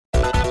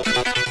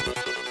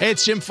Hey,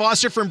 it's Jim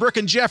Foster from Brooke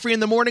and Jeffrey in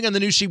the morning on the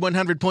new She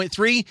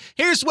 100.3.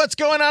 Here's what's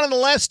going on the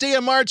last day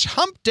of March,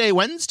 Hump Day,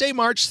 Wednesday,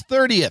 March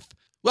 30th.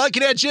 Well, I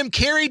could add Jim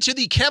Carrey to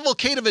the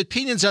cavalcade of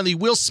opinions on the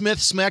Will Smith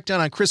smackdown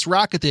on Chris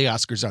Rock at the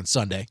Oscars on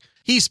Sunday.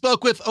 He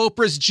spoke with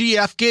Oprah's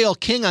GF Gayle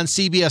King on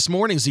CBS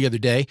Mornings the other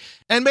day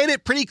and made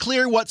it pretty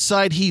clear what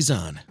side he's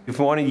on. If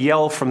you want to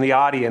yell from the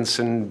audience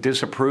and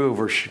disapprove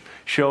or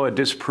show a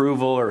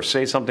disapproval or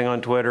say something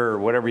on Twitter or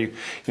whatever,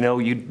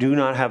 you do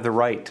not have the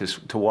right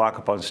to walk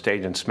up on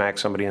stage and smack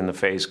somebody in the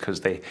face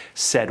because they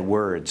said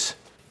words.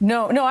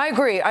 No, I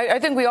agree. I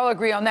think we all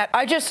agree on that.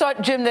 I just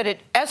thought, Jim, that it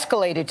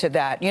escalated to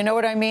that. You know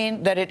what I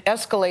mean? That it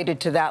escalated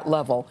to that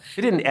level.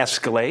 It didn't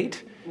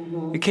escalate.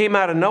 It came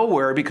out of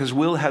nowhere because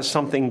Will has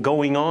something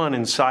going on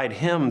inside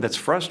him that's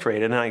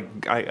frustrated, and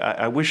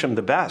I wish him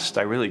the best.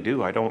 I really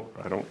do. I don't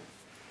I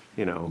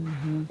don't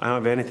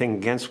have anything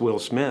against Will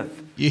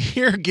Smith. You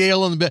hear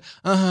Gayle in the bit,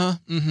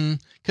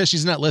 because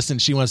she's not listening.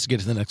 She wants to get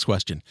to the next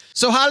question.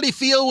 So how did he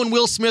feel when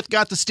Will Smith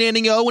got the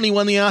standing O when he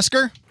won the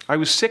Oscar? I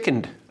was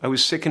sickened. I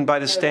was sickened by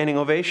the standing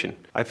ovation.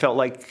 I felt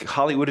like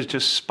Hollywood is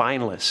just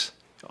spineless,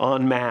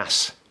 en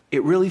masse.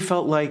 It really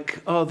felt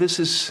like, this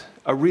is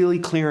a really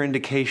clear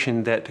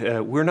indication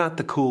that we're not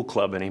the cool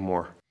club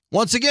anymore.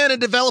 Once again, a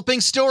developing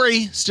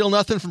story. Still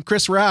nothing from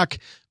Chris Rock,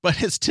 but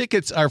his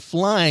tickets are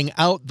flying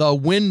out the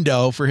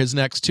window for his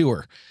next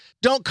tour.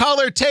 Don't call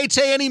her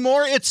Tay-Tay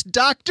anymore. It's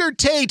Dr.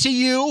 Tay to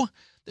you.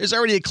 There's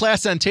already a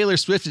class on Taylor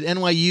Swift at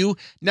NYU.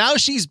 Now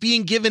she's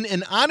being given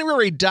an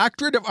honorary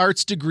Doctorate of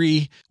Arts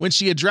degree when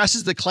she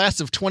addresses the class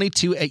of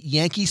 22 at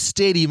Yankee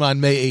Stadium on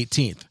May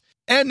 18th.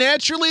 And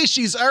naturally,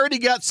 she's already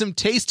got some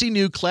tasty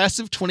new Class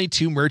of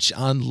 22 merch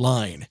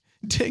online.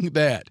 Ding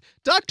that.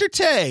 Dr.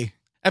 Tay.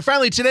 And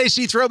finally, today's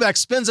She Throwback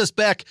spins us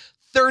back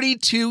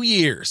 32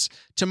 years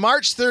to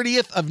March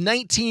 30th of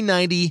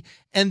 1990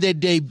 and the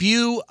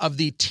debut of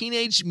the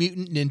Teenage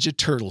Mutant Ninja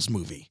Turtles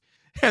movie.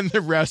 And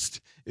the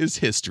rest is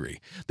history.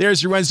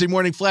 There's your Wednesday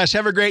morning flash.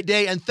 Have a great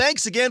day, and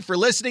thanks again for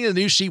listening to the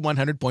new She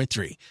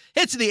 100.3.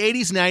 Hits of the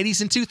 80s,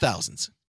 90s, and 2000s.